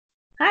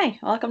Hi,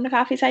 welcome to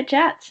Coffee Side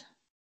Chats.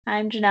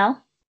 I'm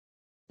Janelle,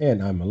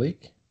 And I'm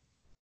Malik.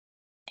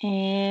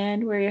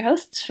 and we're your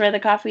hosts for the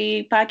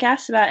coffee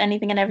podcast about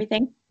anything and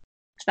everything.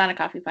 It's not a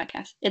coffee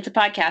podcast, it's a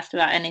podcast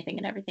about anything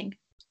and everything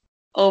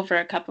over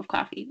a cup of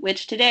coffee,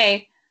 which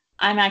today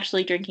I'm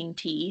actually drinking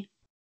tea,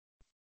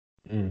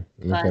 Okay,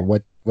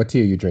 but what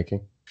tea are you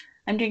drinking?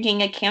 I'm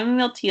drinking a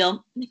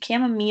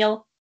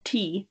chamomile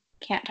tea,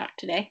 can't talk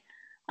today,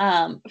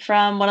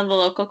 from one of the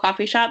local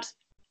coffee shops.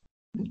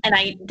 And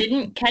I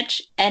didn't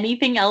catch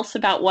anything else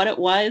about what it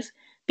was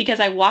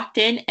because I walked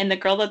in and the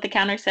girl at the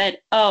counter said,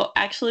 "Oh,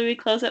 actually, we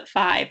close at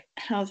 5."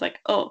 And I was like,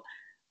 "Oh,"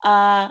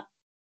 uh,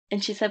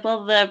 and she said,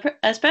 "Well, the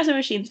espresso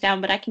machine's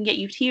down, but I can get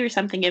you tea or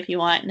something if you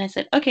want." And I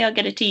said, "Okay, I'll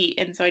get a tea."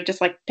 And so I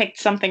just like picked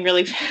something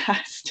really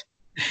fast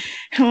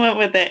and went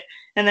with it.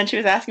 And then she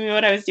was asking me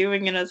what I was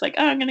doing, and I was like,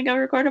 "Oh, I'm gonna go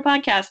record a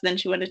podcast." And then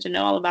she wanted to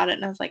know all about it,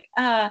 and I was like,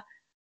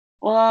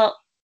 well,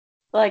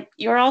 like,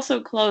 you're also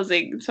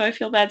closing, so I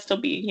feel bad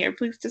still being here.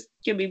 Please just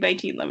give me my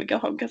tea and let me go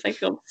home because I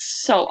feel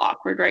so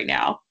awkward right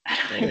now.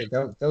 Hey, I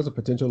that was a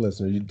potential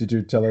listener. Did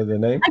you tell her the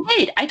name?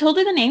 did. I told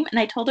her the name and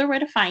I told her where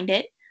to find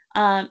it.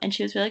 And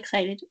she was really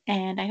excited.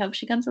 And I hope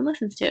she comes and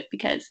listens to it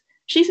because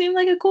she seemed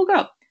like a cool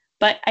girl.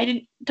 But I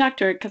didn't talk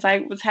to her because I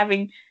was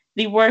having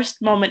the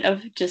worst moment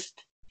of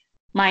just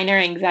minor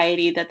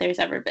anxiety that there's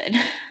ever been.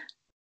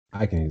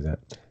 I can use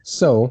that.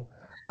 So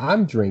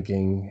I'm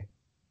drinking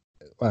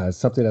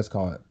something that's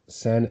called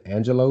San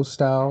Angelo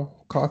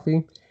style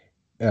coffee.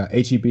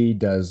 HEB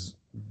does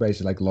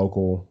basically like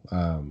local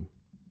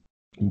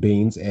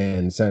beans,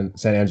 and San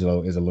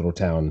Angelo is a little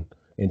town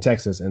in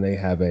Texas, and they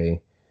have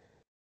a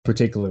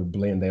particular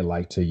blend they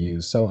like to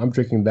use. So I'm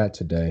drinking that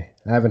today.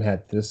 I haven't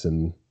had this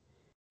in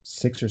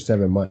 6 or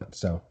 7 months,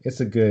 so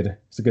it's a good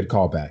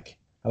callback.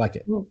 I like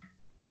it.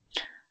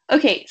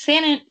 Okay,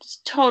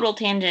 total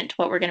tangent to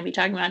what we're going to be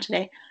talking about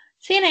today.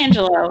 San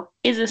Angelo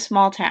is a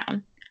small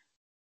town.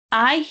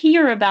 I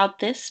hear about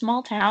this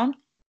small town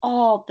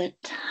all the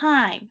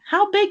time.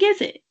 How big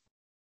is it?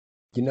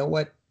 You know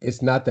what?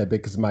 It's not that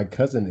big because my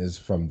cousin is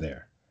from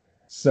there.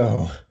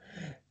 So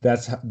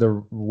that's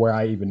the where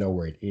I even know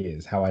where it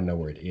is, how I know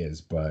where it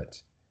is.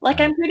 But Like,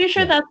 uh, I'm pretty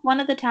sure yeah, that's one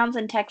of the towns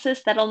in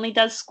Texas that only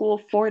does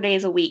school 4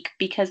 days a week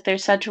because they're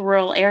such a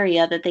rural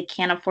area that they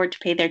can't afford to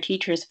pay their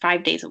teachers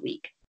 5 days a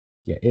week.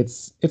 yeah,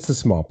 it's a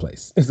small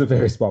place. It's a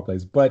very small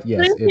place. But I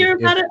yes, hear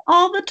about it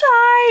all the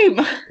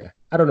time. yeah,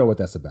 I don't know what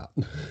that's about.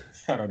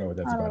 I don't know what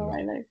that's about at Oh, all.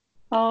 either.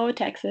 Oh,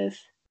 Texas.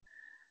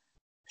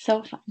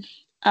 So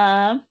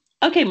fun.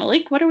 Okay,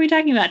 Malik, what are we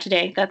talking about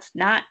today? That's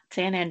not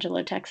San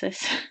Angelo,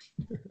 Texas.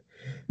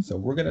 So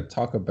we're gonna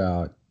talk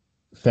about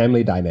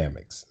family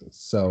dynamics.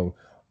 So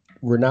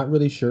we're not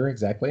really sure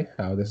exactly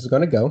how this is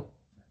gonna go,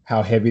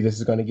 how heavy this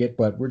is gonna get,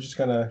 but we're just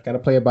gonna kind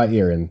of play it by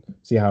ear and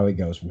see how it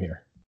goes from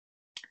here.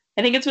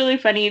 I think it's really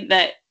funny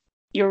that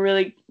you're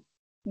really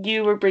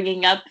you were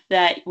bringing up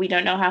that we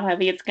don't know how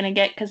heavy it's going to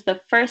get because the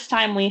first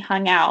time we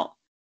hung out,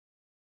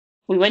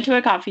 we went to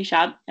a coffee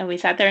shop and we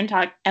sat there and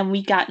talked and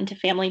we got into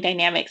family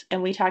dynamics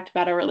and we talked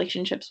about our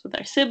relationships with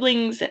our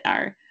siblings and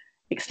our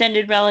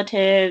extended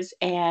relatives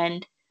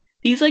and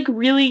these like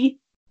really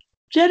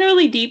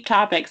generally deep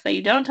topics that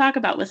you don't talk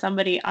about with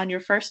somebody on your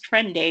first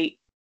friend date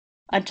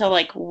until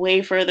like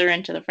way further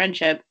into the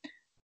friendship.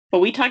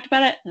 But we talked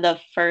about it the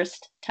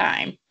first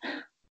time.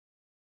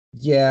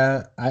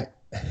 Yeah, I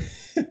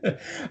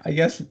I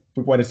guess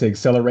we wanted to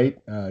accelerate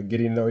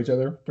getting to know each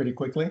other pretty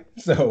quickly.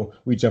 So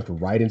we jumped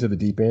right into the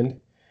deep end,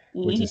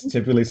 which is Mhm.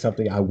 typically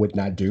something I would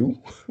not do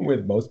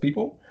with most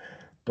people.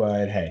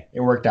 But hey,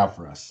 it worked out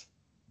for us.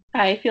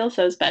 I feel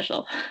so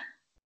special.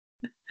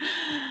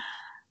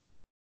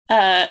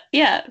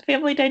 Yeah,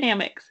 family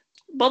dynamics.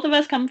 Both of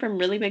us come from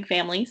really big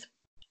families,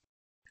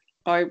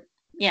 or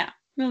yeah,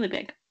 really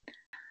big.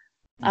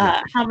 Yeah,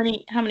 for How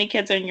sure. many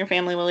kids are in your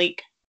family,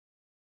 Malik?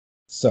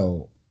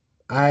 So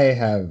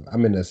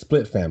I'm in a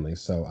split family.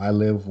 So I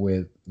lived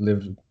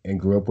and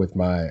grew up with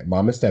my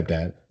mom and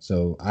stepdad.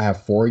 So I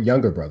have four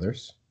younger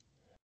brothers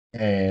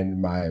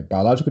and my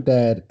biological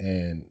dad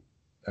and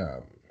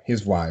um,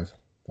 his wives.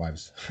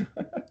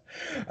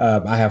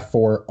 I have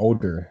four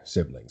older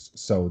siblings,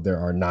 so there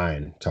are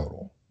nine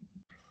total.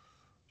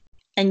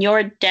 And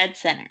you're dead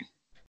center.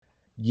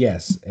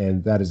 Yes,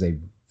 and that is a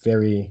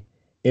very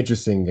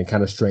interesting and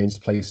kind of strange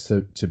place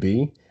to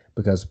be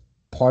because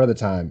part of the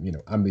time,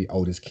 I'm the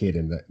oldest kid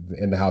in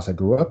the house I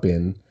grew up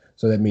in,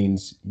 so that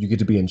means you get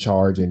to be in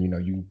charge and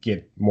you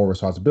get more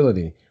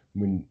responsibility.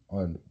 When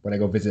I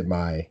go visit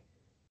my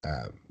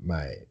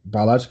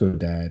biological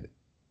dad,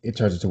 it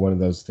turns into one of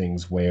those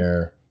things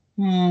where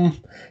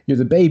you're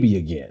the baby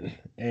again.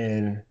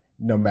 And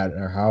no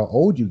matter how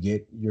old you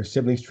get, your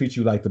siblings treat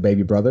you like the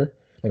baby brother.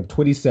 Like I'm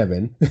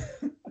 27,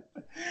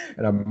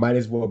 and I might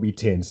as well be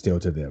 10 still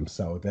to them.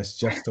 So that's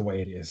just the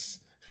way it is.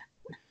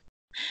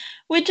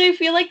 Which I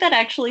feel like that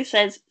actually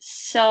says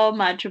so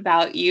much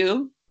about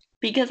you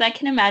because I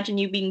can imagine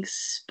you being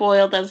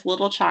spoiled as a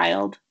little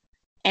child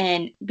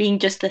and being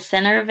just the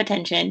center of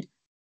attention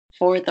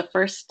for the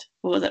first,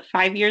 what was it,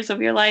 5 years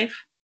of your life?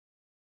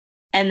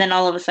 And then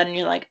all of a sudden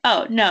you're like,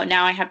 oh, no,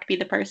 now I have to be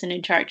the person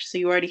in charge. So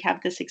you already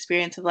have this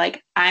experience of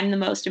like, I'm the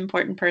most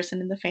important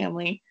person in the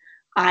family.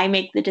 I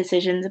make the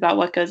decisions about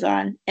what goes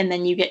on. And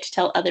then you get to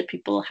tell other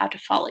people how to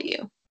follow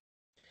you.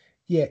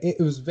 Yeah, it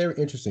was very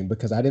interesting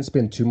because I didn't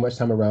spend too much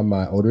time around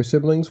my older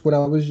siblings when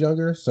I was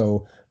younger.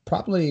 So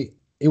probably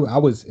I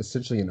was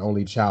essentially an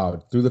only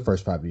child through the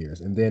first 5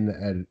 years. And then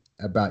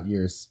at about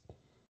years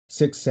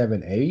six,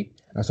 seven,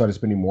 eight, I started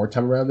spending more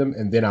time around them,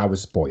 and then I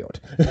was spoiled.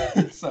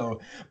 So,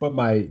 but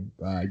my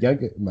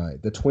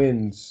the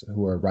twins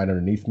who are right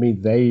underneath me,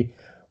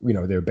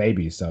 they're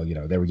babies, so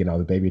they were getting all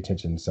the baby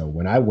attention. So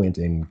when I went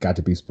and got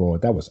to be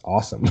spoiled, that was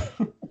awesome.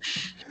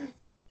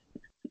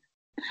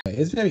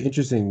 It's very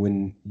interesting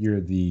when you're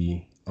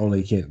the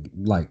only kid.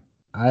 Like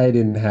I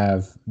didn't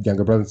have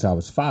younger brothers until I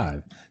was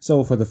five.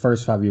 So for the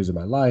first 5 years of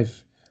my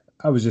life,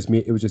 I was just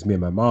me. It was just me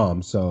and my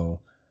mom.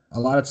 So a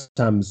lot of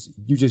times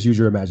you just use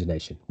your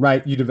imagination,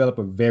 right? You develop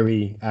a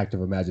very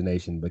active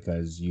imagination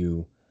because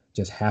you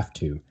just have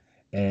to.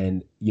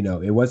 And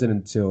it wasn't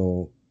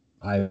until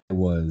I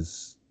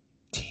was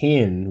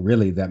 10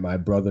 really that my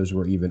brothers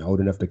were even old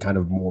enough to kind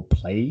of more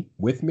play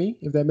with me,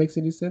 if that makes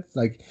any sense.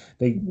 Like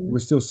they Mhm. were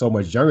still so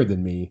much younger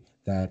than me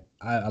that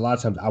a lot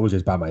of times I was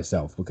just by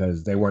myself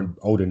because they weren't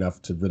old enough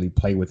to really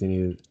play with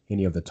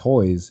any of the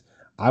toys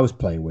I was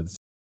playing with.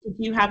 If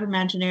you have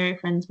imaginary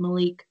friends,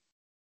 Malik.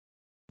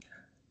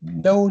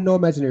 No, no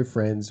imaginary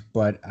friends,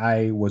 but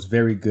I was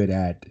very good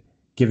at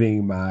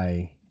giving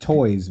my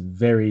toys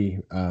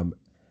very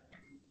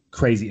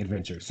crazy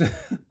adventures.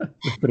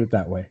 Let's put it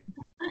that way.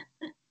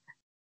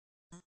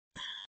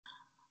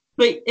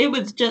 But it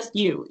was just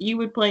you. You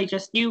would play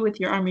just you with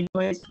your army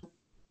toys,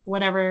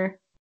 whatever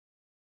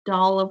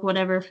doll of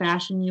whatever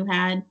fashion you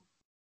had.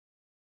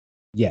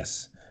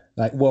 Yes.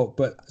 Like, well,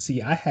 but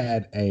see, I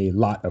had a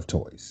lot of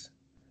toys.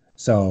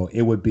 So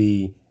it would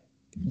be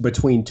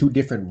between two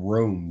different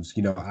rooms.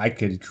 I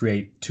could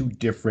create two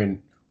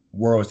different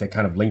worlds that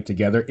kind of link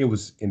together. It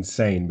was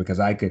insane because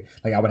I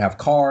would have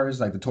cars,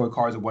 like the toy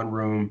cars in one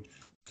room,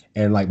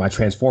 and like my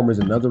Transformers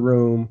in another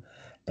room,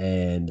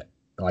 and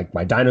like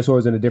my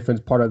dinosaurs in a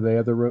different part of the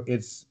other room.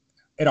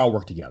 It all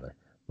worked together.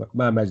 But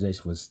my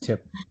imagination was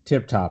tip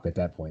top at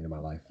that point in my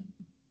life.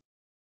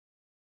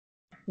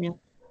 Yeah.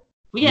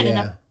 We had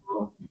enough Yeah.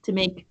 people to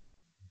make.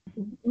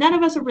 None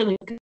of us are really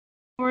good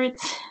at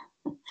sports,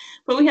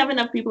 but we have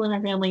enough people in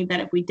our family that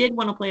if we did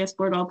want to play a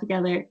sport all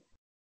together,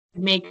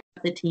 we'd make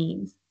the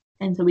teams.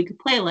 And so we could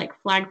play like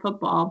flag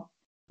football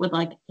with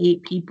like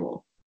 8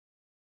 people,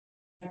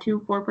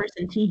 2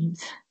 4-person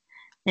teams.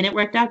 And it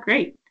worked out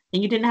great.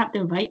 And you didn't have to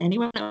invite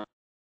anyone else.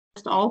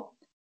 Just all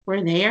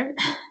were there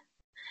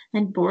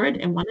and bored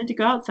and wanted to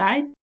go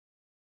outside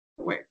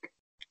work.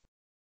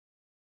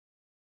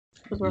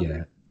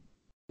 Yeah.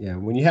 Yeah.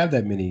 When you have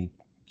that many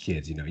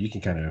kids, you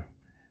can kind of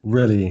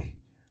really,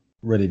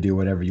 really do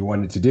whatever you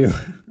wanted to do.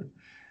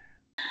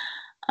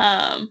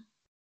 Um,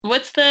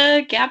 what's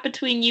the gap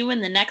between you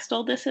and the next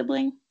oldest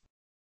sibling?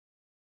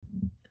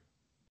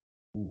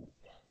 Ooh,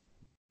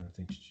 I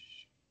think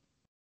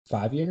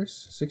 5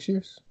 years, 6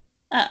 years.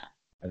 Oh,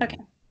 I don't okay.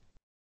 know.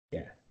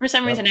 Yeah. For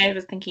some reason, Yep. I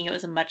was thinking it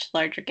was a much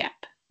larger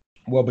gap.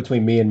 Well,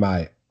 between me and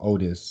my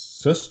oldest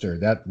sister,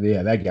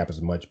 that gap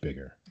is much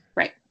bigger.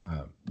 Right.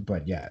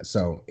 But yeah,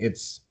 so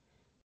it's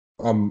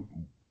um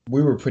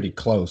we were pretty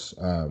close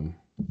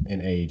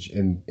in age,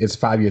 and it's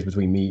 5 years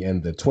between me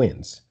and the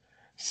twins.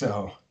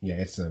 So yeah,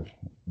 it's a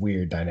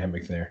weird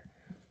dynamic there.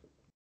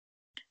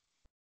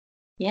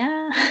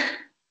 Yeah,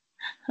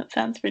 that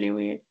sounds pretty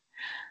weird.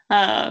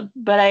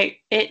 But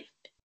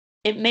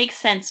it makes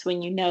sense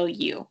when you know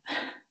you.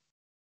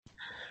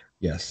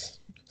 Yes,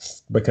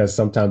 because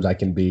sometimes I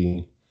can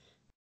be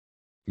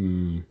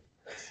mm,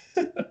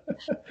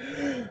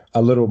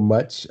 a little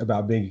much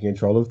about being in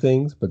control of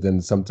things, but then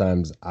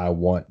sometimes I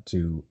want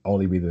to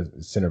only be the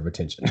center of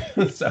attention.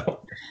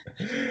 So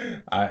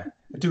I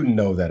do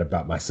know that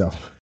about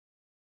myself.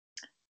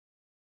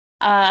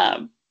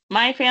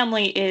 My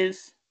family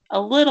is a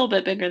little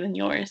bit bigger than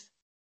yours.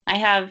 I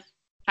have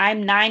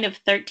I'm 9 of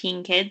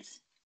 13 kids.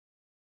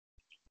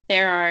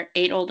 There are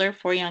 8 older,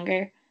 4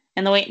 younger,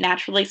 and the way it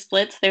naturally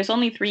splits, there's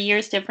only 3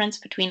 years difference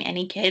between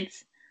any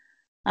kids.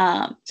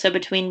 So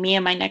between me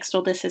and my next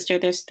oldest sister,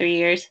 there's 3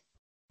 years.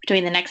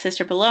 Between the next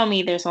sister below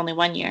me, there's only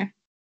 1 year.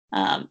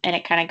 And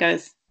it kind of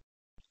goes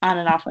on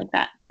and off like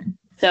that.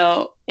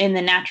 So in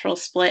the natural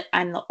split,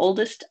 I'm the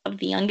oldest of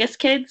the youngest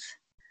kids.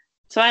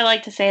 So I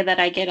like to say that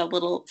I get a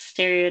little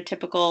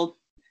stereotypical,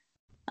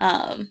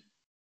 um,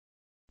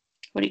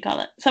 what do you call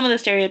it? Some of the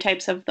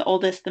stereotypes of the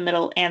oldest, the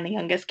middle, and the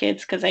youngest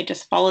kids because I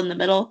just fall in the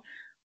middle.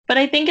 But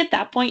I think at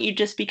that point, you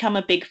just become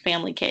a big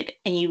family kid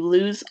and you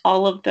lose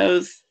all of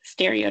those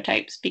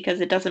stereotypes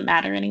because it doesn't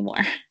matter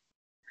anymore.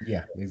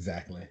 Yeah,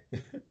 exactly.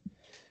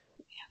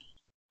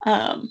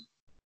 Um,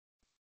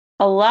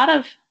 a lot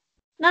of,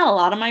 not a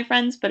lot of my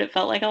friends, but it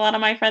felt like a lot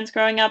of my friends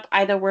growing up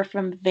either were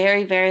from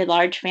very, very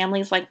large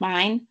families like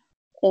mine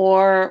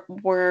or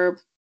were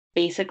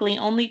basically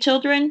only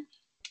children.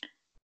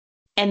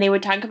 And they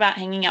would talk about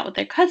hanging out with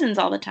their cousins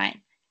all the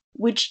time,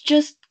 which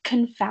just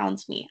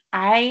confounds me.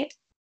 I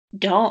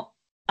don't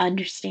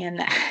understand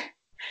that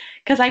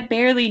because I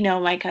barely know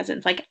my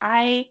cousins. Like,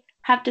 I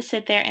have to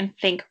sit there and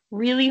think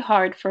really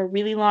hard for a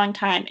really long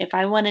time if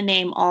I want to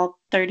name all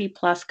 30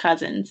 plus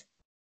cousins.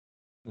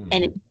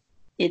 And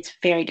it's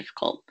very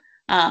difficult.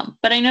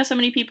 But I know so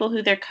many people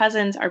who their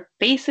cousins are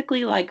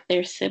basically like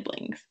their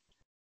siblings,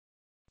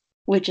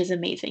 which is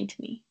amazing to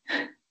me.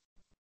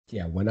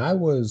 Yeah, when I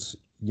was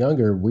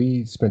younger,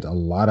 we spent a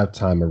lot of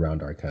time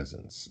around our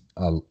cousins,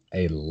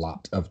 a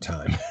lot of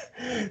time.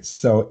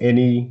 So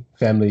any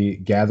family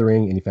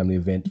gathering, any family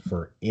event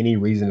for any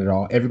reason at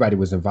all, everybody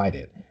was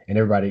invited. And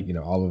everybody,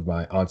 all of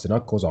my aunts and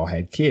uncles all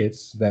had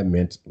kids. That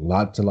meant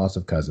lots and lots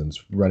of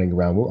cousins running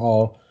around. We're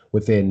all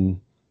within,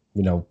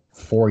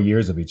 4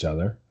 years of each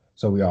other.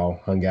 So we all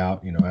hung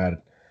out. I had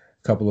a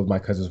couple of my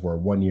cousins were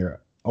 1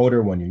 year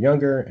older, 1 year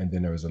younger, and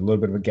then there was a little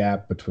bit of a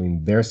gap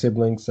between their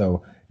siblings.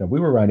 So we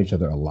were around each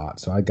other a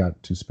lot. So I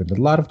got to spend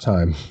a lot of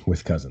time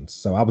with cousins.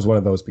 So I was one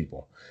of those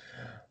people.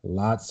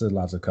 Lots and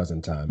lots of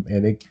cousin time.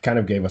 And it kind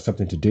of gave us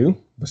something to do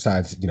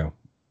besides,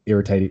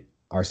 irritate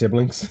our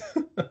siblings.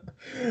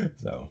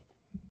 So.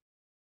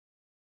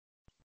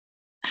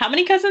 How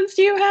many cousins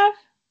do you have?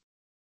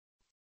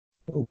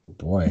 Oh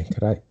boy,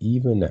 could I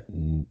even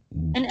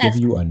give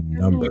you a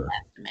number?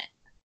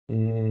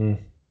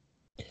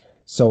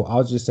 So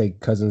I'll just say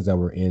cousins that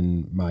were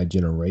in my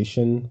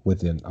generation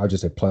I'll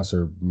just say plus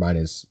or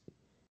minus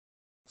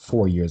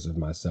 4 years of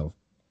myself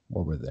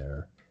over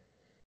there.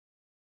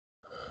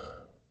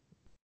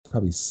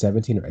 Probably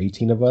 17 or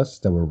 18 of us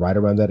that were right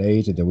around that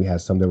age. And then we had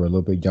some that were a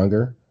little bit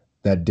younger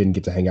that didn't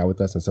get to hang out with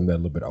us and some that were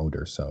a little bit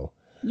older. So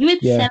you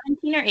had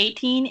 17 or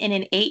 18 in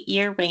an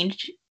 8-year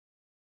range?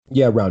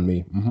 Yeah, around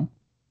me. Mm-hmm.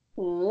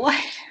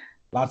 What?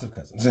 Lots of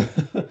cousins.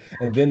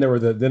 And then there were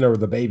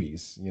the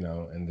babies,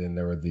 and then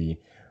there were the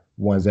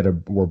ones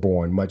that were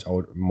born much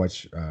old,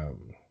 much a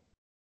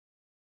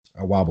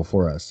while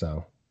before us.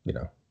 So,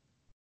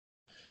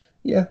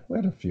 yeah, we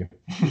had a few.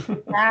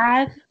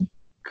 That's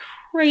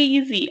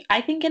crazy.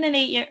 I think in an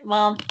 8-year,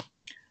 well,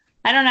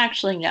 I don't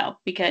actually know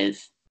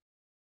because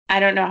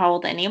I don't know how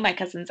old any of my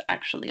cousins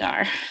actually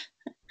are.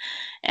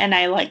 And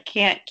I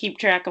can't keep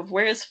track of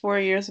where's 4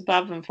 years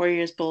above and 4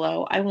 years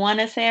below. I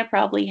want to say I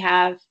probably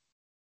have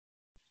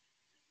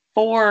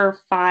 4 or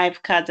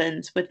 5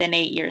 cousins within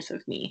 8 years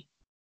of me.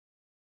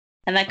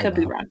 And that could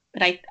be wrong,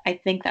 but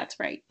I think that's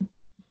right.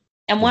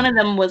 And one of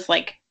them was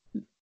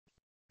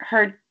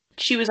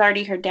she was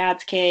already her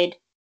dad's kid,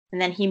 and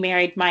then he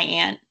married my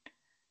aunt.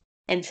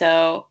 And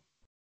so,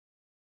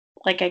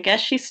 I guess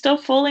she's still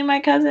fully my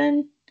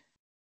cousin.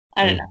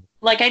 I don't know.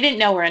 I didn't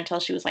know her until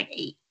she was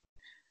 8.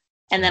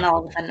 And then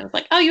all of a sudden it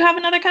was oh, you have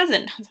another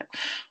cousin. I was like,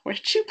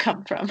 where'd you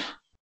come from?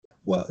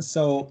 Well,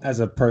 so as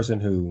a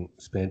person who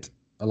spent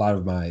a lot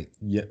of my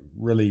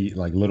really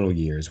little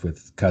years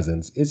with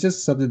cousins, it's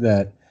just something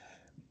that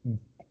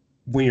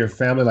when your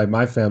family,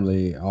 my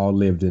family, all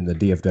lived in the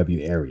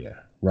DFW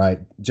area, right?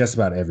 Just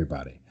about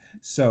everybody.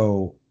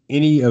 So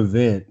any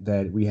event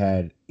that we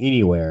had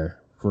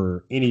anywhere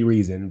for any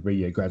reason,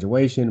 be it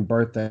graduation,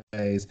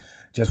 birthdays,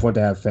 just want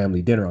to have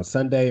family dinner on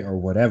Sunday or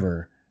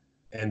whatever.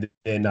 And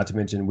then not to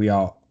mention we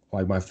all,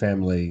 my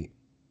family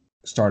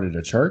started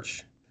a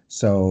church.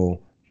 So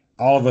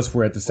all of us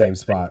were at the same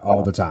spot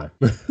all the time.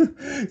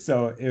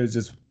 So it was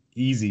just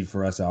easy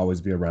for us to always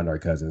be around our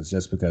cousins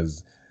just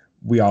because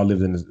we all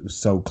lived in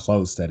so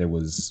close that it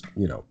was,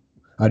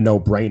 a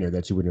no-brainer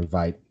that you would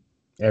invite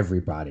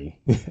everybody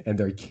and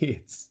their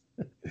kids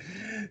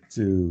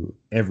to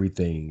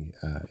everything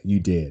you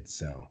did.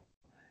 So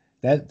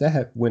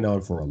that went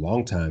on for a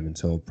long time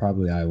until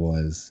probably I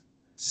was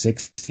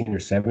 16 or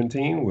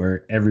 17,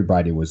 where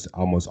everybody was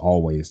almost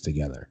always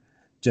together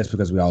just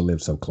because we all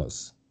lived so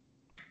close.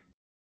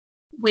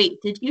 Wait,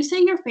 did you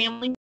say your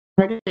family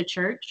started a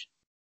church?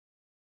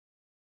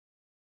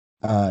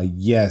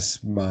 Yes,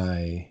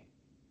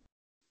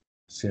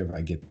 see if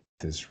I get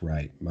this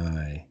right.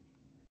 My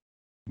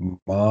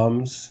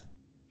mom's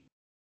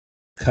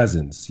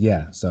cousins.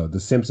 Yeah. So the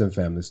Simpson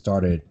family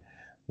started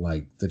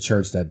the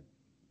church that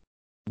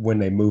when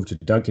they moved to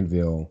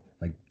Duncanville,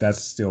 that's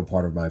still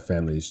part of my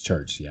family's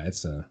church. Yeah.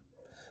 It's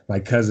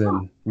my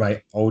cousin,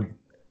 my old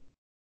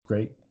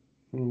great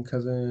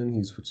cousin.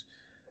 He's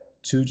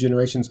 2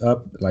 generations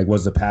up,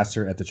 was the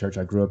pastor at the church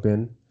I grew up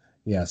in.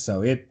 Yeah.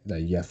 So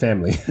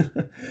family.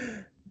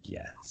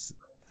 Yeah. It's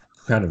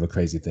kind of a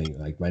crazy thing.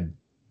 My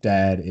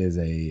dad is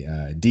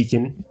a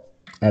deacon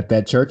at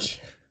that church.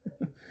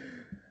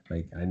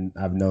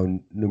 I've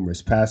known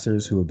numerous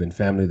pastors who have been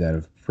family that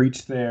have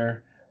preached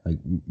there.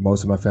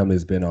 Most of my family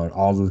has been on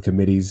all of the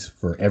committees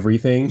for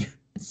everything.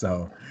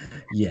 So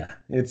yeah,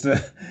 it's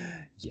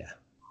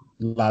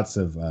lots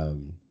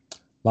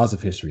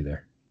of history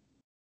there.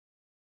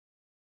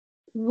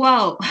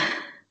 Whoa.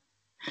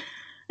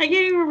 I can't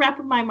even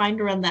wrap my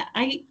mind around that.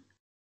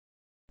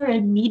 Our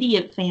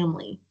immediate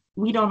family,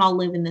 we don't all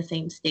live in the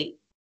same state.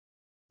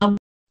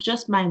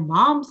 Just my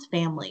mom's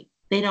family,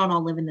 they don't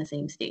all live in the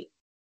same state.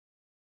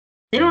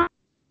 They don't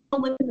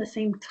all live in the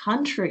same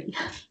country.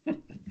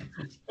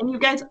 And you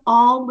guys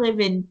all live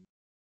in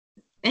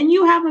And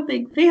you have a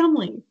big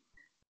family.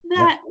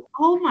 Yep.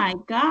 Oh my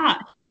God.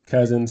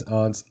 Cousins,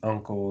 aunts,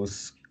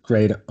 uncles,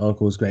 great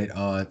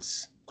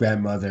aunts,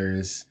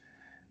 grandmothers.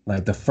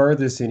 Like the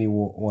furthest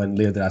anyone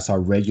lived that I saw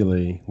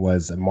regularly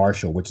was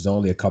Marshall, which is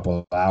only a couple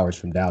of hours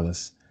from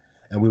Dallas.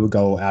 And we would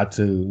go out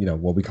to,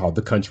 what we call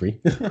the country.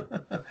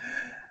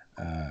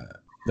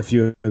 The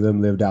few of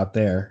them lived out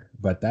there,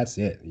 but that's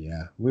it.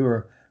 Yeah. We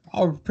were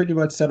all pretty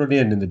much settled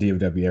in the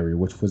DFW area,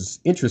 which was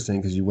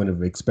interesting because you wouldn't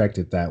have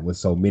expected that with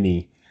so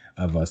many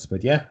of us.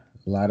 But yeah,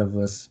 a lot of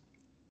us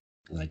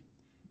like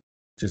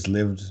just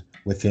lived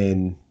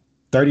within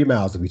 30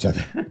 miles of each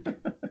other.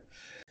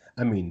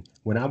 I mean,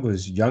 when I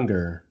was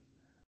younger,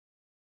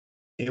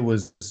 it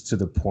was to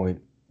the point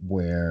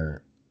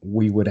where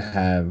we would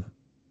have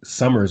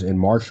summers in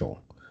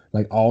Marshall.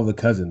 Like all the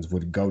cousins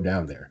would go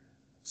down there.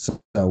 So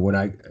when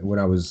I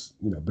was,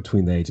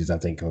 between the ages I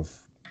think of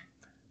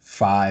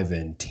 5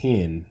 and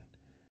 10,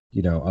 a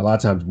lot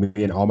of times me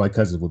and all my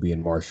cousins would be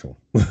in Marshall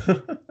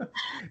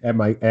at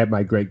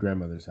my great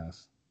grandmother's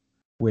house,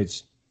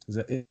 which is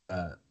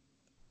a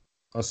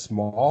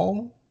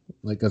small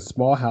like a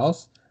small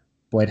house,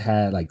 but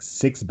had like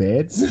 6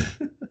 beds.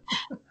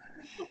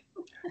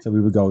 So we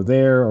would go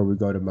there, or we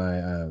go to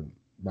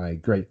my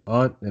great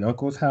aunt and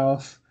uncle's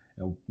house,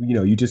 and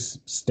you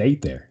just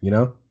stayed there.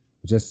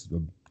 Just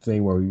a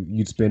thing where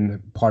you'd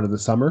spend part of the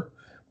summer,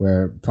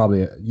 where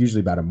probably usually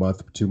about a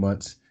month, 2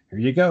 months. Here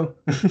you go.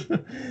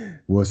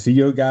 We'll see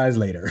you guys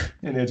later,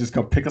 and they'll just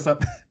come pick us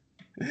up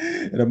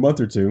in a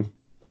month or two,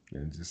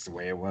 and just the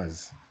way it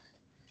was.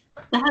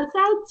 That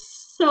sounds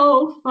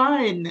so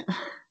fun.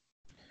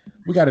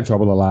 We got in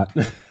trouble a lot.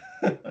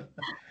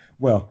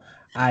 Well,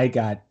 I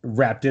got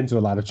wrapped into a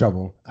lot of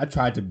trouble. I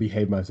tried to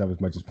behave myself as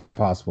much as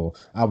possible.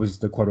 I was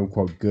the quote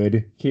unquote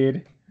good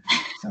kid.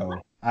 So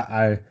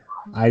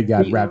I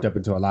got wrapped up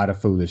into a lot of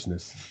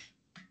foolishness.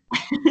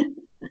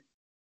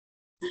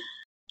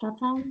 That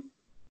sounds,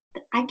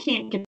 I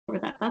can't get over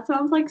that. That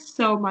sounds like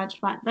so much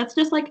fun. That's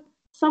just like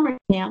summer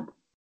camp.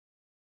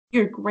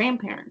 Your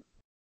grandparents.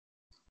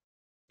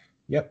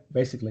 Yep,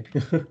 basically.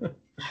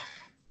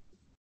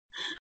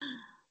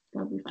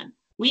 That'll be fun.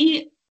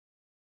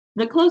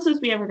 The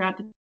closest we ever got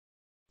to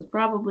was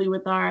probably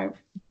with our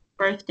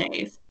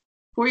birthdays.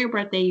 For your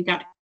birthday, you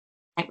got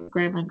with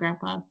grandma and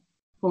grandpa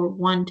for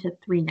 1 to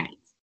 3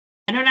 nights.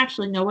 I don't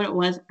actually know what it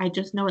was. I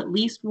just know at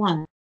least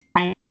one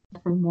I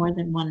for more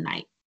than one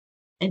night.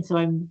 And so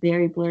I'm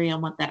very blurry on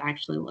what that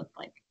actually looked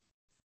like.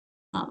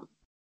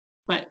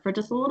 But for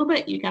just a little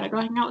bit, you got to go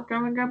hang out with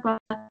grandma and grandpa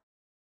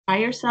by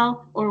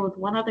yourself or with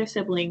one other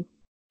sibling,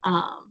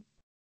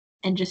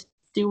 and just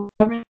do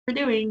whatever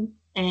they're doing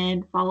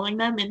and following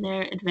them in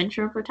their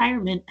adventure of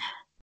retirement.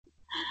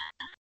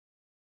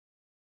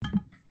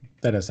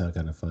 That does sound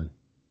kind of fun.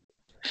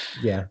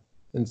 Yeah.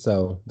 And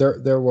so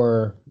there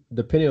were,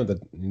 depending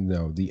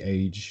on the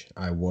age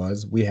I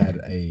was, we had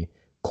a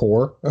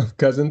core of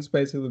cousins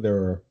basically. There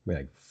were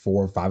like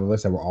 4 or 5 of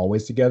us that were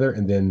always together,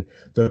 and then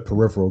the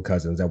peripheral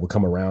cousins that would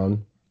come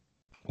around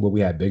when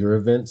we had bigger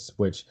events,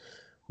 which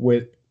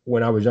with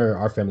when I was younger,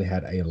 our family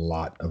had a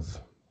lot of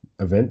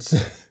events,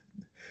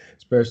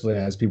 especially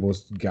as people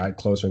got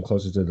closer and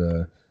closer to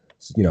the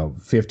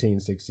 15,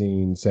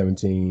 16,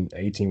 17,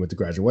 18 with the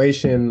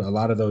graduation. A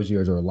lot of those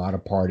years were a lot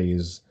of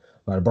parties,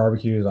 a lot of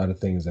barbecues, a lot of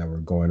things that were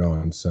going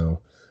on.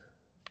 So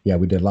yeah,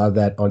 we did a lot of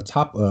that on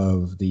top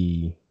of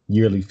the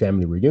yearly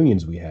family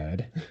reunions we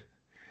had.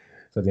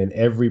 So then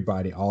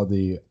everybody, all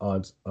the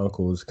aunts,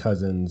 uncles,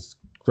 cousins,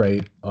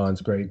 great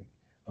aunts, great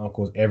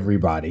uncles,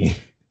 everybody,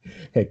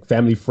 heck,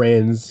 family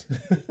friends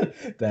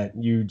that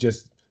you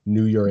just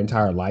knew your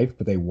entire life,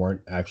 but they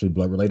weren't actually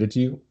blood related to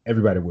you,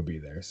 everybody would be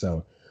there.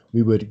 So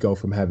we would go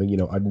from having,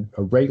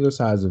 a regular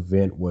size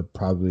event would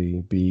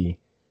probably be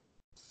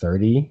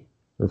 30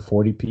 or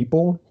 40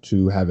 people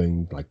to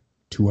having like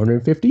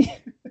 250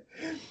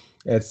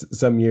 at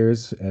some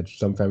years at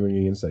some family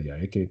reunions. So yeah,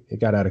 it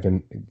got out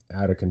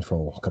of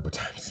control a couple of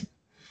times.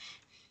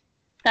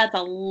 That's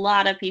a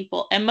lot of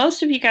people. And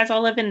most of you guys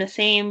all live in the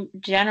same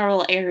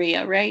general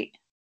area, right?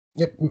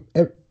 Yep.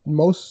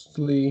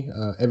 Mostly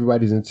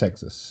everybody's in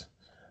Texas,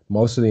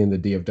 mostly in the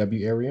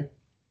DFW area.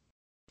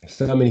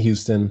 Some in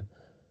Houston,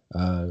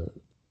 uh,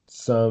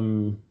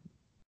 some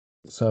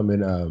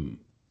in a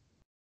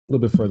little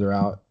bit further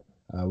out.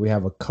 We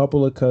have a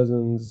couple of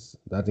cousins,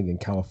 I think, in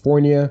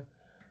California,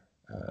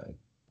 uh,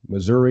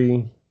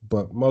 Missouri,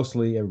 but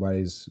mostly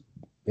everybody's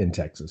in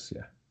Texas.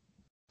 Yeah.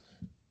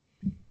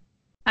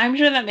 I'm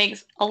sure that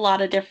makes a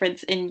lot of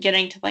difference in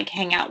getting to like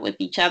hang out with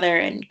each other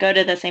and go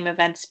to the same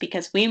events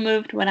because we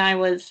moved when I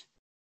was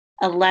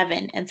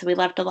 11, and so we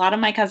left a lot of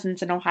my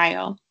cousins in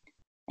Ohio.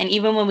 And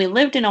even when we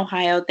lived in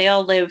Ohio, they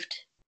all lived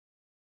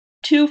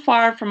too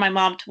far for my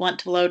mom to want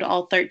to load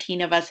all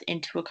 13 of us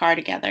into a car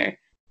together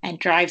and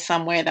drive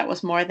somewhere that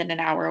was more than an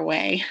hour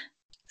away.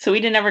 So we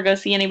didn't ever go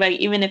see anybody,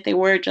 even if they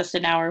were just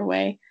an hour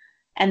away.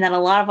 And then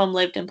a lot of them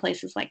lived in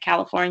places like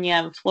California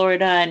and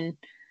Florida, and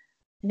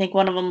I think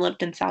one of them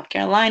lived in South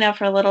Carolina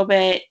for a little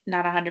bit,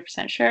 not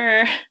 100%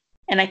 sure.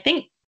 And I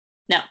think,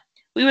 no,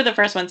 we were the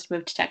first ones to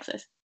move to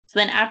Texas. So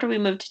then after we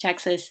moved to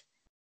Texas,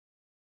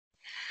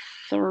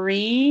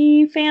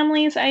 3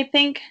 families, I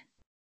think.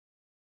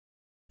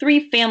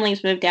 3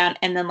 families moved down,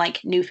 and then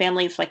like new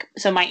families, like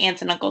so my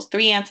aunts and uncles,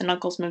 3 aunts and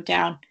uncles moved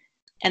down,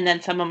 and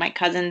then some of my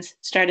cousins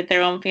started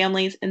their own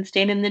families and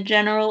stayed in the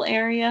general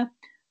area.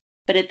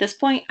 But at this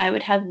point, I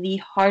would have the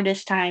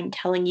hardest time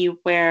telling you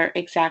where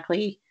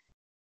exactly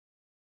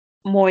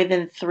more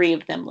than 3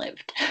 of them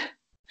lived.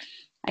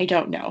 I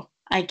don't know.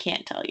 I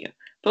can't tell you.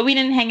 But we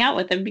didn't hang out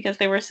with them because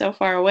they were so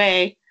far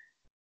away,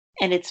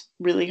 and it's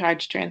really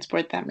hard to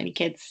transport that many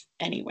kids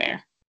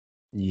anywhere.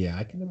 Yeah,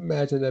 I can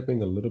imagine that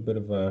being a little bit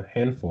of a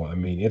handful. I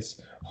mean, it's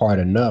hard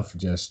enough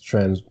just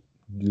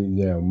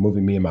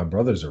moving me and my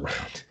brothers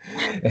around,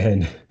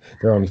 and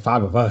there are only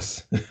 5 of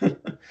us.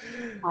 That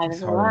It's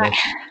is a hard lot. enough,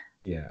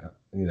 yeah,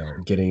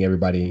 getting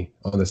everybody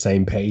on the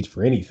same page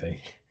for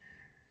anything.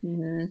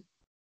 Mhm.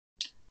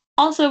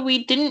 Also,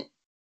 we didn't,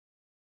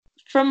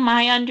 from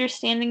my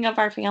understanding of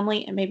our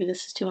family, and maybe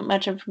this is too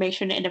much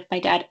information, and if my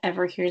dad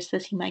ever hears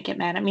this, he might get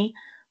mad at me,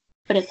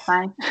 but it's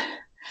fine.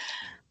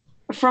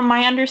 From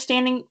my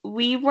understanding,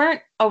 we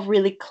weren't a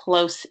really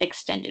close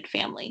extended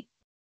family.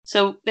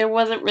 So there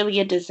wasn't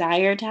really a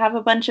desire to have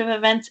a bunch of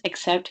events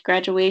except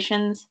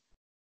graduations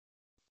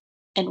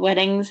and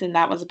weddings, and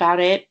that was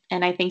about it.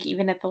 And I think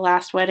even at the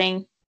last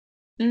wedding,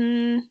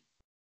 mm,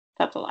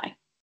 that's a lie.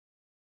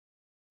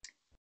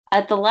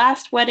 At the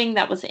last wedding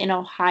that was in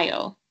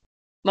Ohio,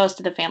 most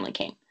of the family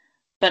came.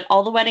 But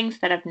all the weddings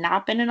that have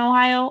not been in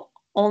Ohio,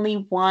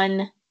 only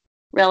one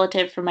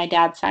relative from my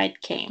dad's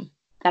side came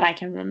that I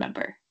can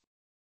remember.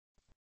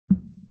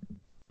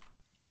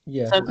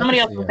 Yeah, So if I can somebody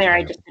else see was how there,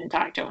 I that. just didn't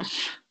talk to him.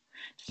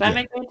 Does that Yeah.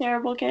 make me a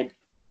terrible kid?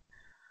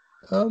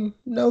 No,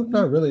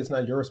 not really. It's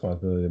not your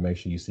responsibility to make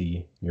sure you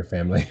see your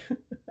family.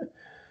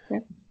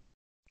 Okay.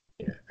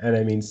 Yeah. And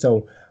I mean,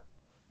 so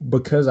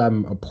because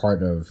I'm a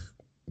part of,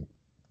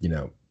 you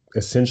know,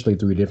 essentially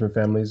 3 different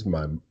families,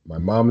 my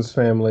mom's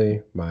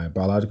family, my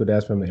biological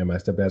dad's family, and my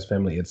stepdad's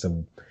family, it's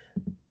a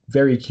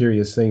very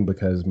curious thing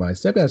because my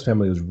stepdad's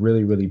family was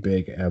really, really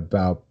big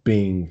about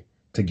being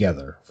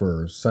together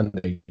for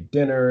Sunday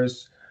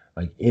dinners,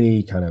 like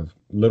any kind of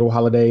little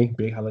holiday,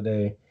 big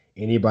holiday,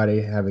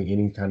 anybody having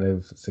any kind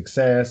of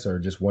success or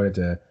just wanted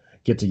to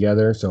get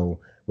together. So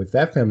with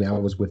that family, I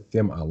was with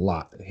them a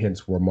lot.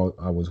 Hence,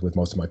 I was with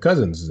most of my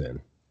cousins then.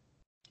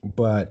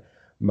 But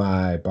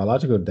my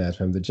biological dad's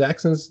family, the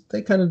Jacksons,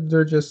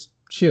 they're just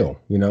chill.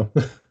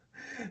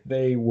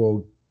 They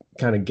will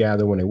kind of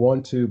gather when they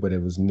want to, but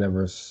it was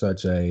never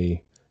such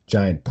a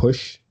giant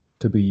push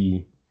to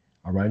be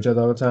around each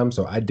other all the time.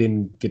 So I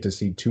didn't get to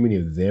see too many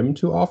of them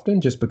too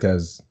often, just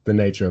because the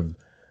nature of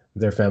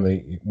their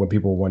family, when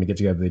people want to get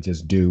together, they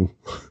just do,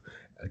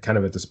 kind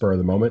of at the spur of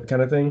the moment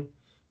kind of thing.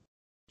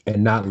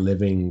 And not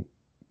living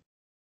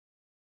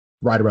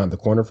right around the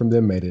corner from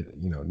them made it,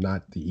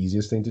 not the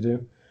easiest thing to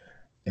do.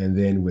 And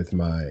then with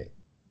my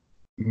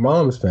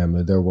mom's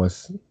family, there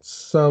was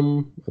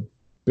a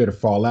bit of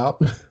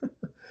fallout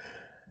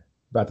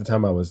about the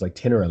time I was like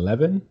 10 or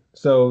 11.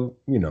 So,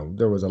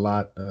 there was a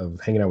lot of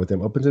hanging out with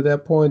them up until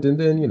that point. And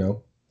then,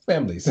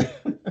 families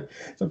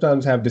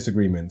sometimes have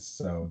disagreements.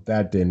 So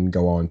that didn't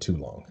go on too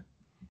long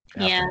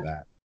after Yeah,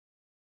 that.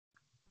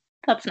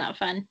 that's not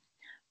fun.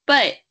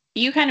 But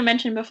you kind of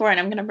mentioned before, and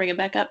I'm going to bring it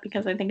back up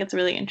because I think it's a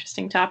really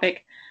interesting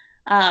topic.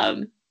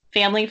 Um,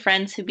 Family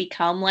friends who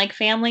become like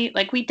family.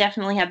 Like, we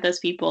definitely have those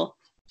people.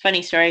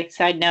 Funny story,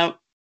 side note,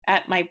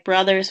 at my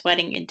brother's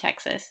wedding in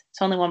Texas,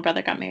 so only one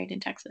brother got married in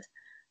Texas.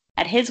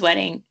 At his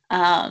wedding,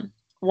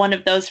 one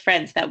of those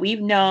friends that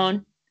we've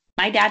known,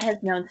 my dad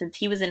has known since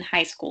he was in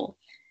high school,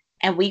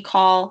 and we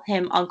call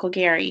him Uncle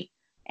Gary,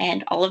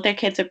 and all of their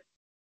kids are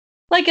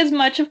like as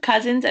much of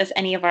cousins as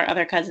any of our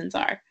other cousins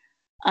are.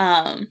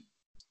 Um,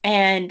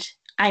 and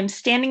I'm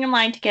standing in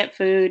line to get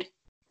food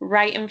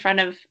right in front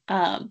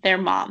of their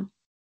mom.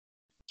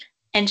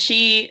 And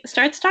she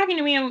starts talking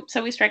to me, and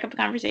so we strike up a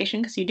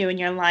conversation because you do when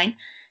you're in line.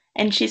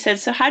 And she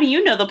says, "So how do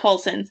you know the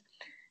Polsons?"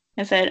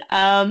 I said,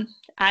 I'm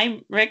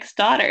Rick's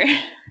daughter."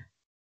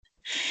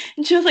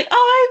 And she was like,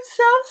 "Oh, I'm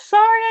so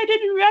sorry. I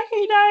didn't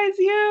recognize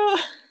you."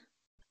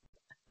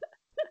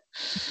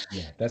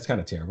 Yeah, that's kind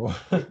of terrible.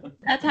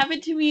 That's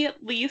happened to me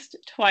at least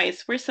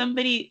twice where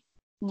somebody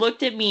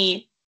looked at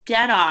me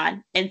dead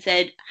on and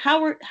said,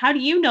 how do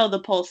you know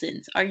the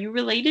Polsons? Are you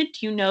related?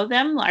 Do you know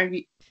them? Are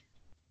you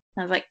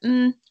I was like,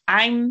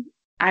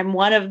 I'm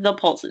one of the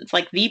Polsons,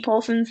 like the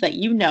Polsons that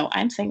you know.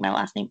 I'm saying my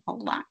last name a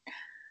lot.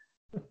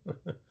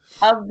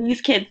 Of these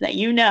kids that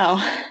you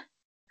know,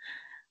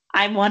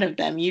 I'm one of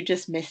them. You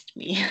just missed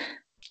me.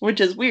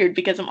 Which is weird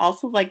because I'm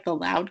also like the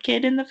loud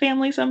kid in the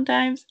family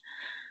sometimes.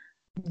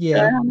 So I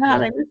Yeah, don't know how yeah.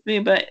 they missed me,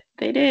 but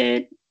they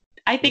did.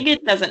 I think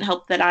it doesn't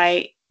help that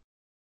I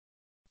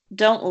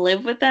don't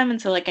live with them,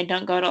 and so like I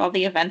don't go to all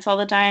the events all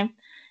the time.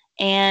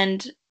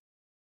 And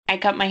I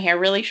cut my hair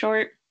really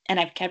short, and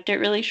I've kept it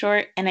really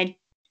short. And I,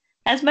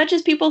 as much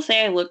as people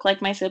say I look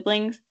like my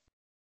siblings,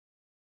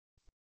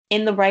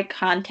 in the right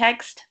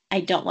context,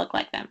 I don't look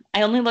like them.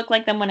 I only look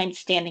like them when I'm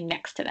standing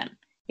next to them.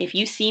 If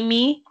you see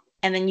me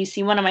and then you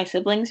see one of my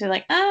siblings, you're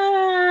like,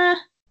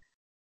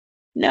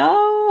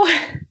 no.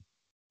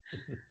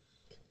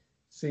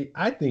 See,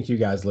 I think you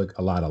guys look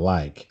a lot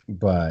alike,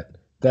 but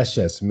that's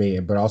just me.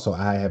 But also,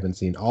 I haven't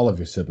seen all of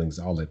your siblings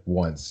all at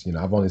once.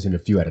 I've only seen a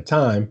few at a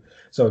time.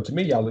 So to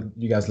me,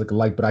 you guys look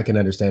alike. But I can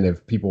understand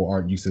if people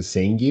aren't used to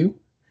seeing you,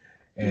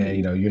 and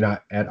you're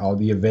not at all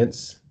the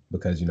events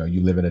because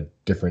you live in a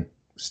different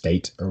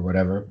state or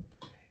whatever.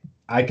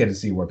 I can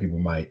see where people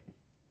might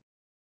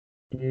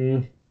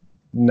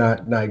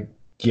not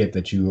get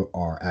that you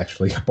are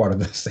actually a part of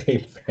the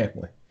same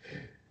family.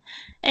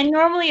 And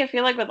normally, I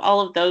feel like with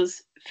all of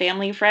those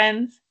family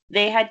friends,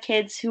 they had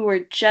kids who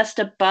were just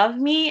above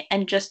me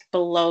and just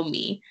below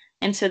me.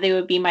 And so they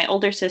would be my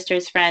older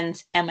sister's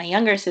friends and my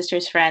younger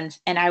sister's friends,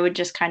 and I would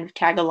just kind of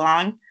tag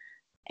along.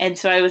 And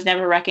so I was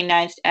never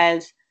recognized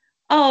as,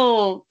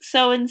 oh,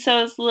 so and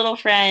so's little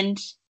friend,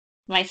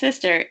 my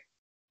sister.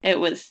 It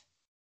was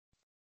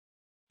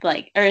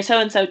like, or so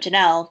and so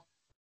Janelle.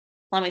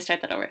 Let me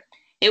start that over.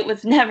 It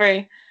was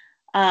never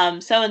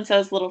so and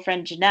so's little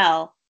friend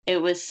Janelle. It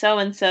was so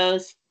and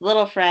so's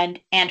little friend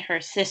and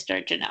her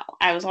sister Janelle.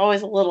 I was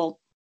always a little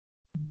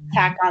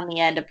tack on the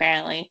end,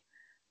 apparently.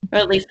 Or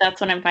at least that's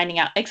what I'm finding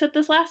out. Except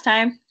this last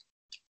time,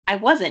 I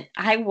wasn't.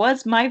 I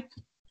was my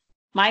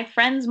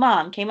friend's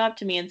mom came up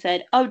to me and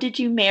said, "Oh, did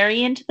you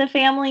marry into the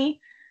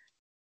family?"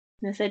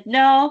 And I said,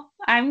 "No,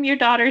 I'm your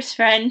daughter's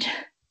friend.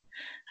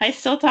 I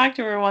still talk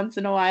to her once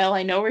in a while.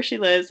 I know where she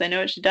lives. I know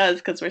what she does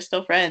because we're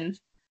still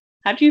friends.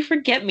 How do you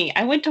forget me?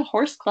 I went to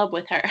horse club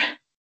with her."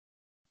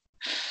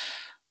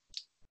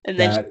 And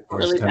then she That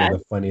got is really kind bad. of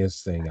the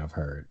funniest thing I've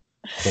heard.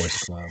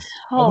 Horse club.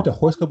 I went Oh, to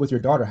horse club with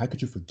your daughter. How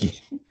could you forget?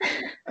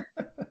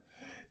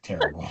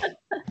 Terrible.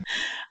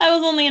 I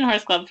was only in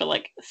horse club for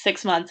like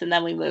 6 months and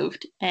then we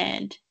moved.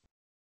 And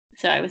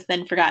so I was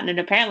then forgotten. And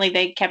apparently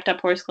they kept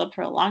up horse club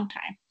for a long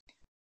time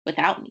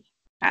without me.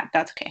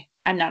 That's okay.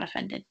 I'm not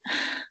offended.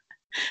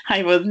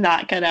 I was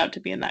not cut out to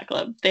be in that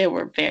club. They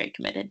were very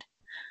committed.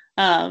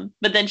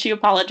 But then she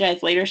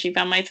apologized later. She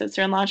found my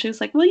sister-in-law. She was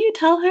like, "Will you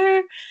tell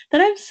her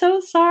that I'm so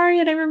sorry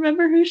and I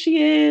remember who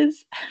she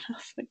is?" And I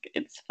was like,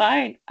 "It's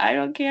fine. I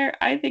don't care.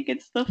 I think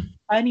it's the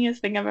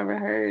funniest thing I've ever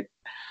heard."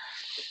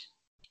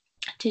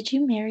 Did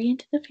you marry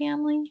into the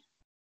family?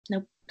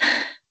 Nope.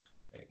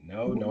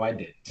 No, I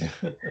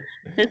didn't.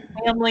 This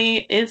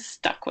family is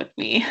stuck with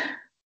me.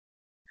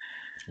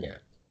 Yeah.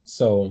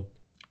 So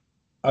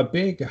a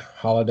big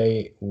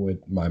holiday with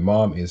my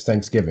mom is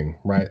Thanksgiving,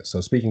 right?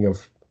 So speaking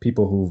of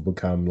people who've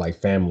become like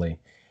family,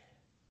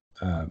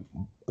 um,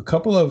 a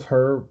couple of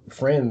her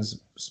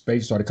friends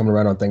space started coming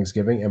around on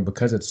Thanksgiving, and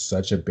because it's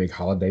such a big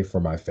holiday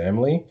for my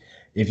family,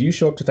 if you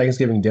show up to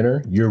Thanksgiving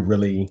dinner, you're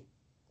really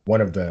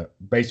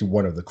basically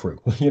one of the crew.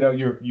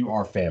 You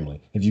are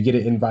family. If you get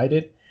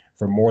invited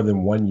for more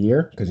than 1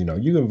 year, because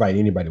you invite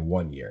anybody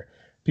 1 year.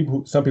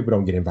 Some people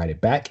don't get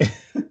invited back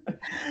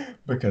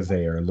because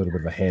they are a little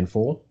bit of a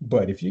handful.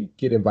 But if you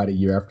get invited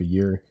year after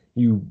year,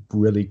 you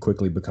really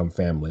quickly become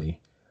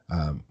family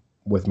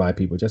with my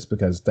people. Just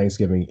because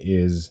Thanksgiving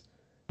is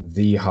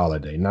the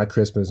holiday, not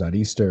Christmas, not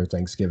Easter.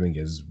 Thanksgiving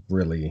is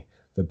really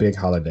the big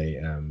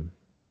holiday.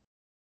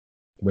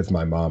 With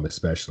my mom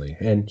especially,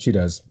 and she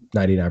does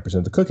 99%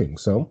 of the cooking,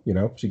 so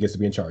she gets to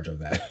be in charge of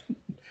that.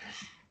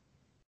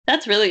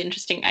 That's really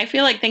interesting. I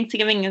feel like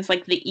Thanksgiving is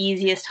like the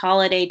easiest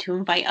holiday to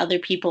invite other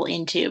people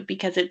into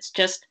because it's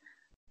just,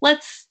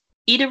 let's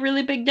eat a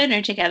really big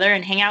dinner together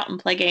and hang out and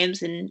play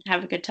games and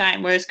have a good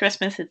time. Whereas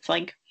Christmas, it's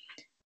like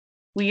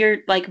we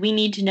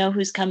need to know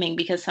who's coming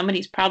because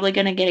somebody's probably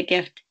going to get a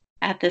gift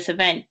at this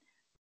event,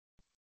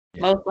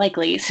 Yeah. most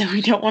likely. So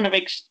we want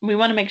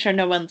to make sure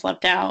no one's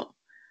left out.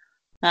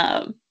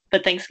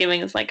 But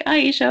Thanksgiving is like, oh,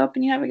 you show up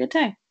and you have a good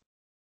time.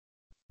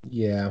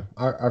 Yeah,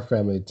 our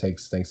family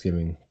takes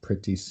Thanksgiving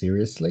pretty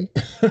seriously.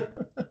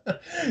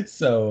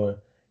 So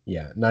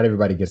yeah, not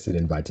everybody gets an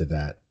invite to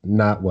that.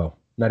 Not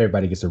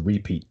everybody gets a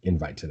repeat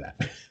invite to that.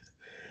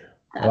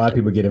 A lot That's of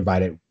people get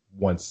invited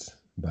once,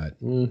 but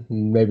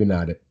maybe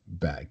not it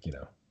back.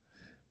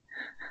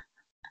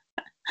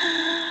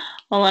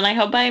 Well, and I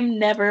hope I'm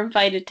never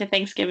invited to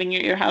Thanksgiving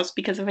at your house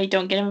because if I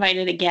don't get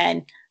invited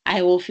again,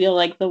 I will feel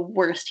like the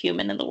worst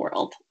human in the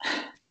world.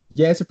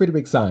 Yeah, it's a pretty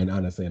big sign,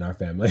 honestly, in our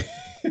family.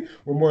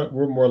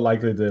 We're more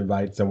likely to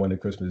invite someone to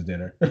Christmas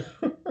dinner.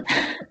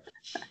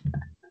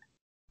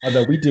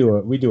 Although we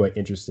do an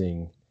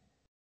interesting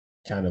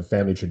kind of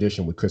family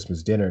tradition with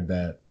Christmas dinner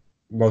that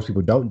most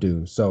people don't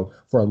do. So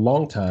for a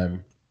long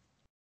time,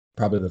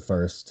 probably the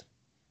first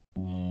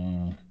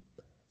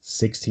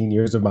 16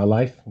 years of my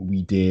life,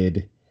 we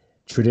did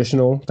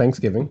traditional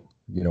Thanksgiving,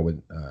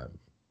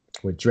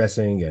 with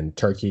dressing and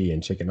turkey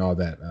and chicken, all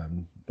that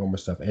normal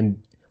stuff.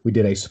 And we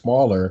did a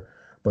smaller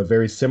but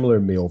very similar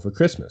meal for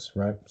Christmas,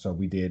 right? So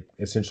we did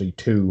essentially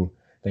two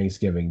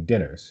Thanksgiving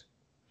dinners.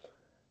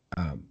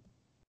 Um,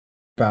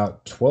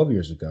 about 12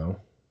 years ago,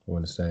 I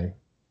want to say,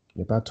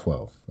 about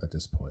 12 at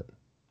this point.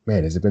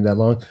 Man, has it been that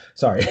long?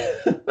 Sorry.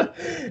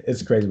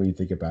 It's crazy when you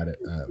think about it.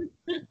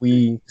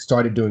 We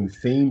started doing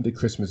themed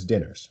Christmas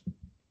dinners.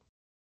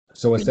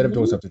 So instead of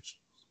doing Really? something,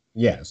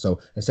 Yeah. So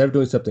instead of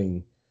doing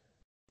something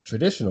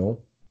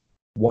traditional,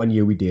 one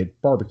year we did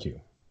barbecue.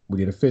 We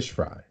did a fish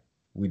fry.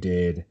 We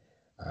did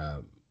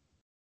um,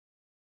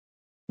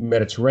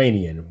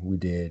 Mediterranean. We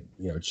did,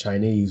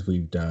 Chinese.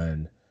 We've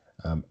done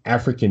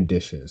African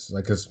dishes.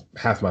 Like, cause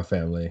half my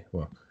family,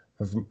 well,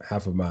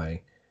 half of my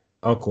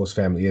uncle's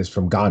family is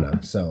from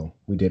Ghana, so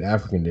we did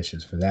African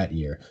dishes for that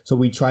year. So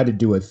we tried to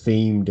do a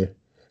themed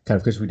kind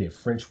of because we did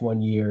French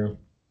one year.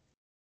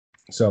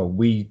 So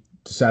we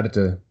decided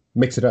to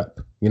mix it up,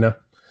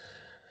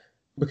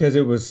 because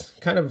it was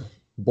kind of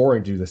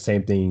boring to do the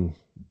same thing,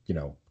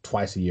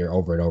 twice a year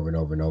over and over and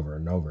over and over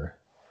and over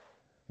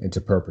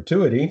into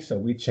perpetuity. So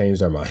we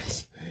changed our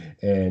minds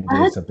and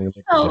did That's something a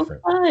little bit so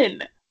different.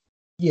 fun.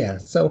 Yeah.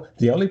 So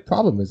the only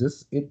problem is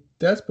this: it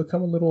does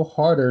become a little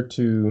harder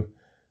to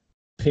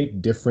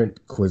pick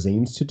different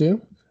cuisines to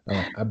do.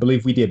 I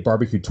believe we did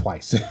barbecue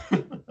twice,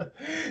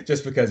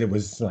 just because it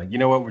was like, you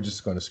know what, we're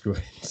just going to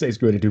say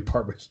screw it and do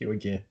barbecue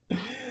again.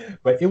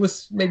 But it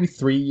was maybe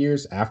 3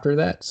 years after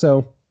that,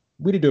 so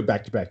we did do it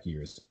back to back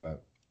years.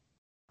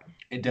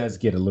 It does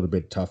get a little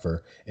bit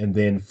tougher. And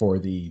then for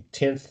the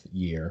 10th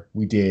year,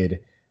 we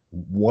did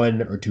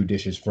one or two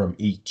dishes from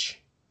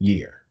each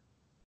year.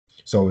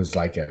 So it was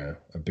like a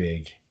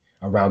big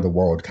around the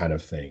world kind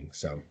of thing.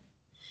 So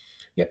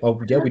yeah, oh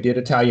yeah, we did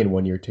Italian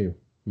one year too.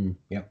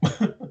 Yeah.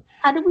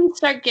 How do we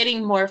start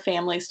getting more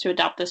families to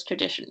adopt this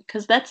tradition?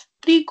 Because that's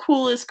the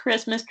coolest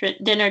Christmas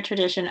dinner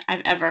tradition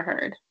I've ever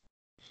heard.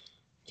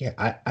 Yeah,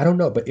 I don't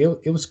know, but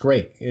it was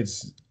great.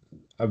 It's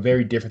a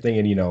very different thing.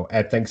 And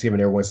at Thanksgiving,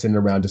 everyone's sitting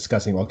around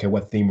discussing, okay,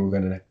 what theme we're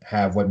gonna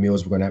have, what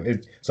meals we're gonna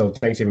have. So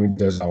Thanksgiving,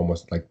 there's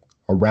almost like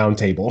a round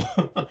table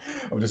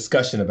of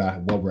discussion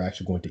about what we're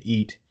actually going to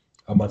eat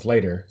a month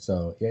later.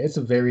 So yeah, it was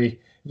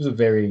a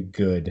very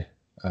good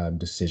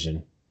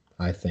decision.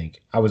 I think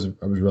I was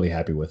really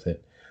happy with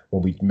it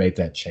when we made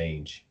that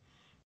change.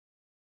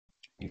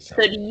 So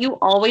So do you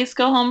always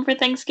go home for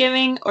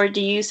Thanksgiving or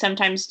do you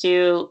sometimes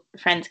do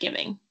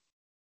Friendsgiving?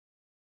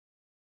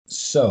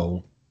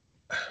 so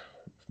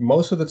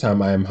most of the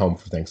time I am home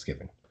for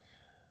Thanksgiving.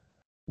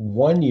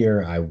 One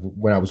year,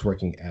 when I was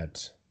working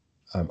at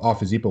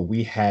Office Depot,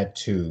 we had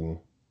to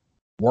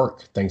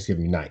work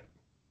Thanksgiving night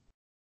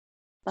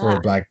Ah,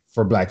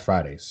 for Black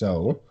Friday.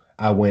 So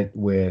I went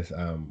with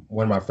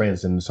one of my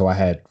friends, and so I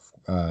had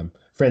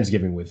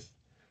Friendsgiving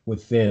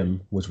with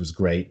them, which was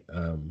great.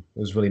 It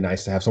was really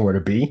nice to have somewhere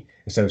to be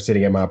instead of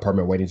sitting at my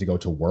apartment waiting to go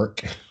to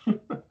work.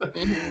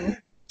 mhm.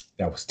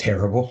 That was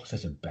terrible.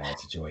 Such a bad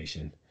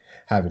situation.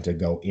 Having to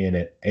go in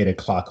at 8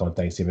 o'clock on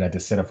Thanksgiving. I had to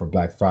set up for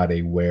Black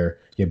Friday where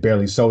you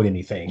barely sold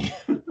anything.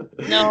 It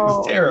was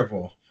No.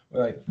 terrible.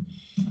 Like,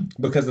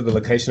 because of the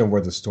location of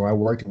where the store I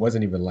worked, it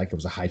wasn't even like it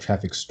was a high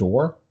traffic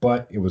store,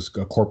 but it was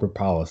a corporate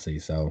policy.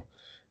 So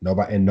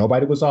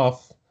nobody was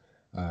off.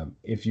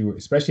 If you,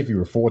 especially if you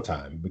were full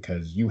time,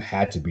 because you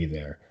had to be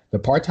there. The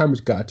part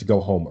timers got to go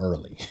home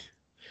early.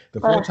 The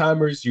full Ugh,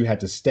 timers, you had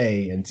to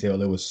stay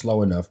until it was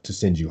slow enough to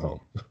send you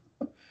home.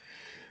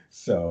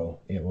 So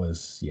it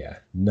was, yeah,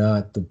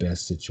 not the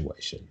best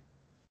situation.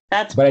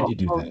 that's But I did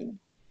do that. boring.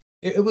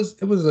 It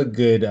was a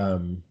good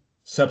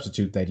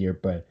substitute that year,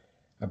 but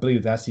I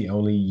believe that's the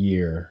only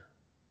year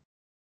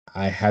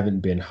I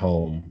haven't been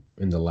home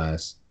in the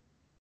last,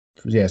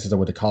 yeah, since I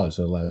went to college,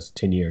 so the last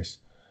 10 years.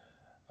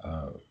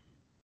 Uh,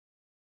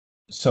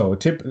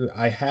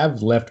 I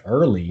have left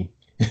early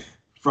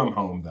from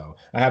home though.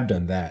 I have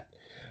done that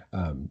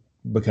um,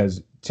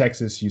 because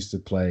Texas used to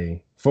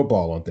play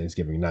football on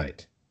Thanksgiving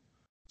night.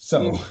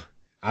 So Mm.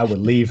 I would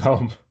leave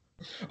home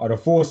on a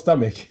full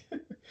stomach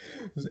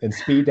and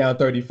speed down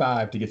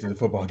 35 to get to the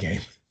football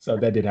game. So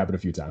that did happen a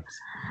few times.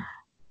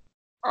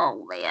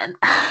 Oh man,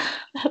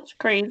 that's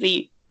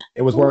crazy.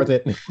 It was worth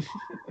it.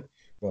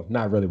 Well,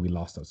 not really. We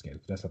lost those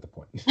games. That's not the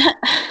point.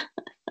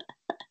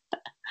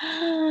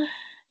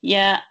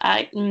 Yeah,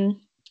 it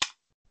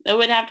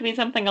would have to be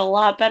something a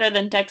lot better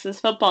than Texas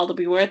football to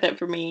be worth it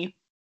for me.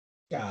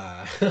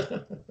 Ah.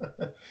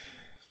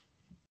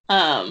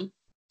 Um,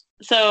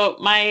 so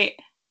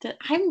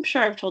I'm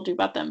sure I've told you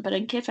about them, but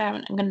in case I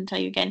haven't, I'm going to tell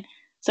you again.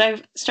 So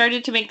I've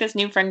started to make this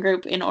new friend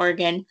group in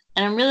Oregon,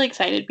 and I'm really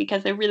excited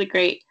because they're really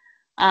great.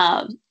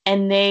 And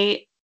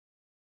they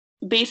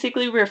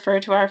basically refer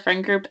to our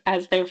friend group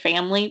as their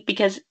family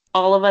because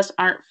all of us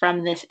aren't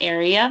from this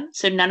area.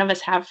 So none of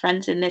us have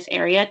friends in this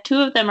area. Two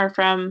of them are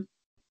from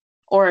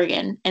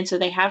Oregon, and so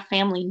they have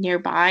family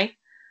nearby.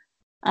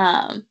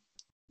 Um,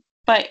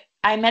 but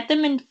I met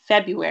them in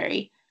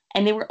February,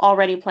 and they were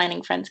already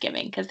planning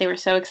Friendsgiving because they were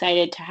so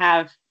excited to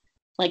have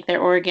like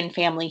their Oregon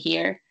family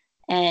here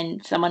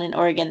and someone in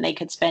Oregon they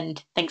could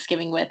spend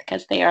Thanksgiving with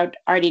because they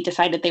already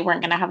decided they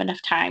weren't going to have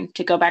enough time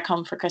to go back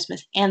home for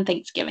Christmas and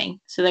Thanksgiving.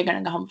 So they're going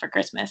to go home for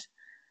Christmas.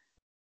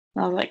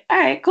 And I was like, all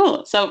right,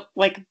 cool. So,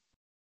 like,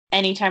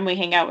 anytime we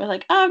hang out, we're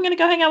like, oh, I'm going to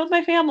go hang out with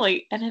my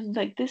family. And I'm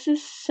like, this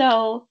is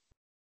so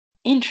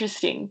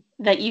interesting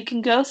that you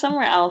can go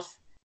somewhere else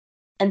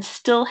and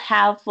still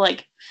have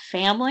like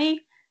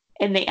family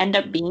and they end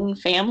up being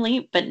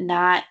family but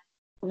not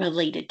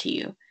related to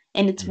you.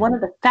 And it's one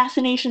of the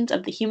fascinations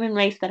of the human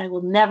race that I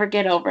will never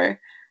get over,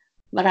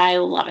 but I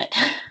love it.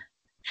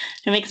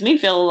 It makes me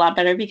feel a lot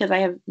better because I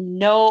have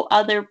no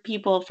other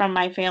people from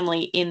my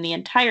family in the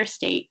entire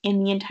state,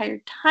 in the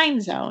entire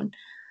time zone.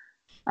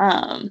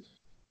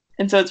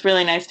 And so it's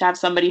really nice to have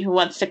somebody who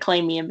wants to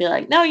claim me and be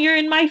like, no, you're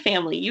in my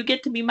family. You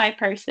get to be my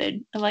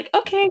person. I'm like,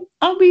 okay,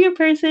 I'll be your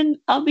person.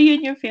 I'll be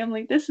in your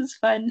family. This is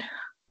fun.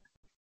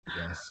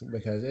 Yes,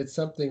 because it's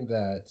something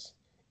that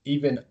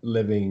even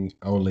living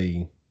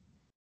only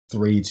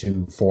 3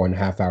 to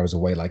 4.5 hours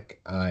away, like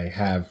I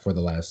have for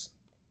the last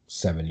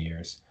 7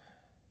 years,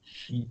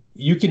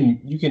 you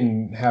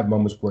can have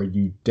moments where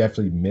you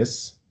definitely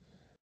miss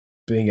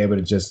being able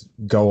to just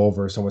go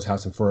over someone's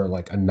house and for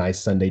like a nice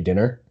Sunday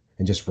dinner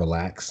and just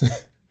relax.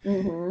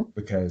 Mm-hmm.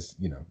 Because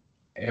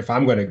if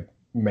I'm going to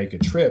make a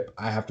trip,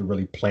 I have to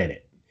really plan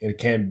it. It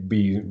can't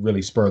be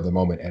really spur of the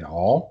moment at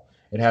all.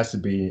 It has to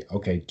be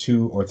okay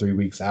 2 or 3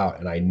 weeks out,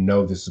 and I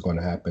know this is going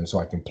to happen, so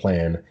I can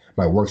plan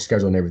my work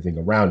schedule and everything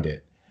around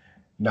it.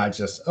 Not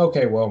just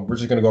okay, well, we're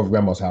just going to go over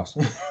grandma's house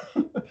and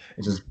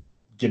just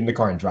get in the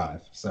car and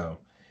drive. So,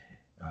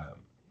 um,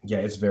 yeah,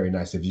 it's very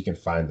nice if you can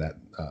find that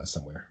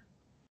somewhere.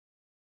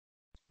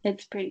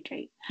 It's pretty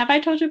great. Have I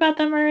told you about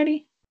them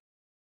already?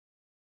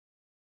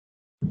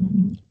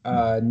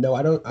 No,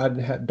 I don't.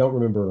 Don't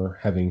remember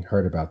having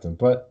heard about them,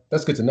 but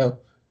that's good to know.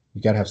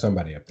 You got to have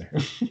somebody up there.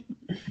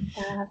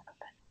 Uh,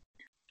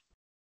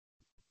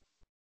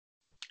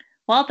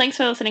 well, thanks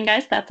for listening,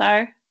 guys. That's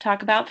our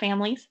talk about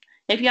families.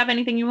 If you have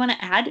anything you want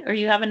to add or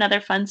you have another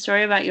fun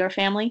story about your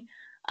family,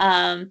 go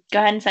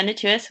ahead and send it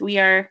to us. We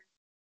are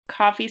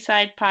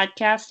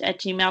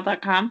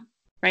coffeesidepodcast@gmail.com.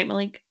 Right,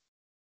 Malik?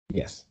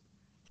 Yes.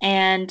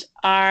 And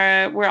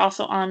we're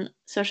also on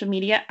social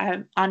media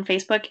on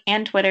Facebook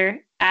and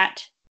Twitter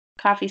at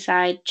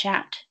Coffeeside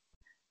Chat,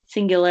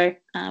 singular.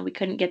 We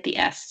couldn't get the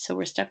S, so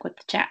we're stuck with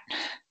the chat.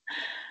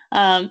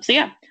 So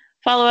yeah,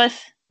 follow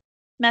us,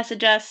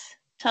 message us,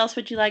 tell us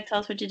what you like, tell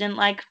us what you didn't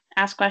like,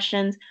 ask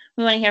questions.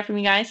 We want to hear from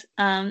you guys.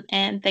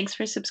 And thanks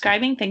for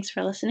subscribing. Thanks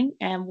for listening.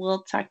 And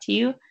we'll talk to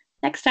you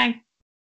next time.